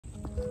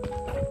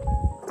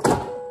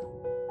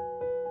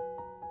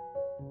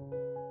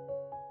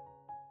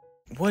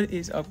What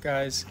is up,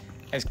 guys?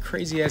 As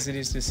crazy as it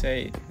is to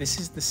say, this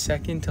is the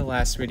second to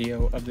last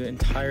video of the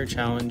entire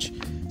challenge,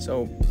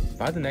 so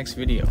by the next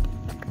video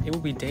it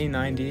will be day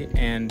 90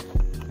 and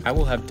I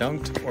will have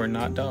dunked or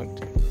not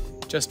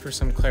dunked. Just for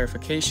some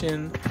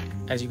clarification,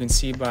 as you can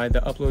see by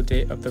the upload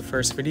date of the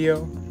first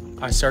video,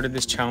 I started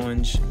this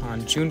challenge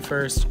on June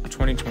 1st,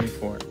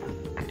 2024,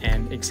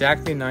 and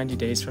exactly 90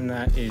 days from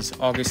that is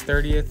August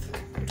 30th,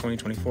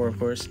 2024 of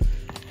course,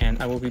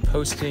 and I will be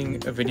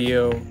posting a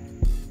video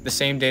the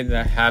same day that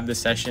I have the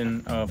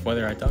session of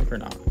whether I dunk or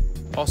not.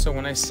 Also,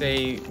 when I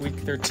say week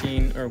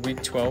 13 or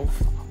week 12,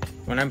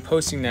 when I'm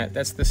posting that,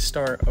 that's the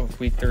start of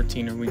week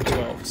 13 or week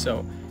 12.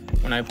 So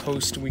when I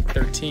post week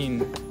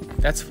 13,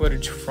 that's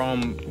footage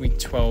from week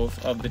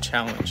 12 of the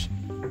challenge.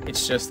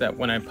 It's just that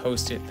when I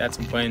post it, that's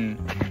when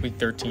week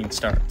 13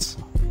 starts.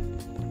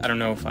 I don't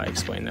know if I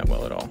explained that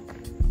well at all.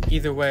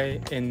 Either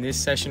way, in this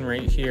session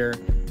right here,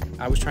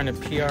 I was trying to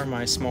PR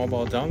my small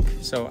ball dunk,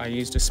 so I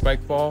used a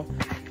spike ball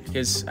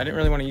because I didn't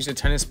really want to use a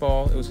tennis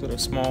ball, it was a little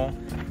small,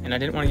 and I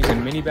didn't want to use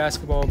a mini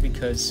basketball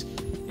because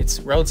it's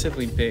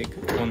relatively big,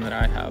 the one that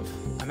I have.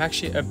 I'm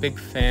actually a big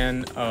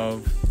fan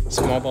of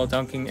small ball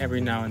dunking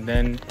every now and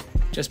then,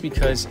 just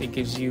because it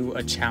gives you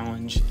a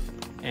challenge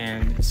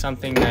and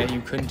something that you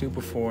couldn't do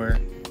before,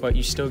 but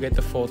you still get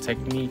the full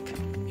technique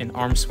and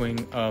arm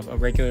swing of a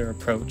regular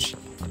approach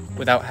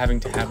without having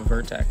to have a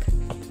Vertec.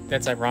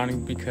 That's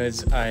ironic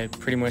because I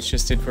pretty much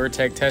just did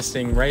Vertec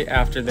testing right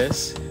after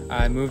this.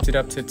 I moved it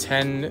up to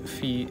 10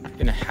 feet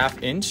and a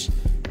half inch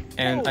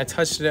and I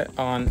touched it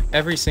on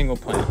every single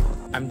plane.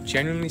 I'm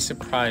genuinely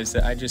surprised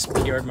that I just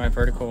PR'd my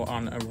vertical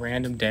on a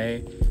random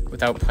day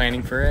without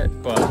planning for it,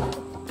 but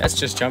that's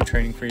just jump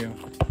training for you.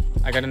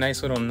 I got a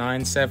nice little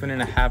 9.7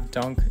 and a half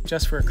dunk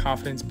just for a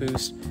confidence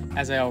boost.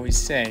 As I always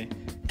say,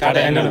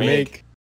 gotta end on a make.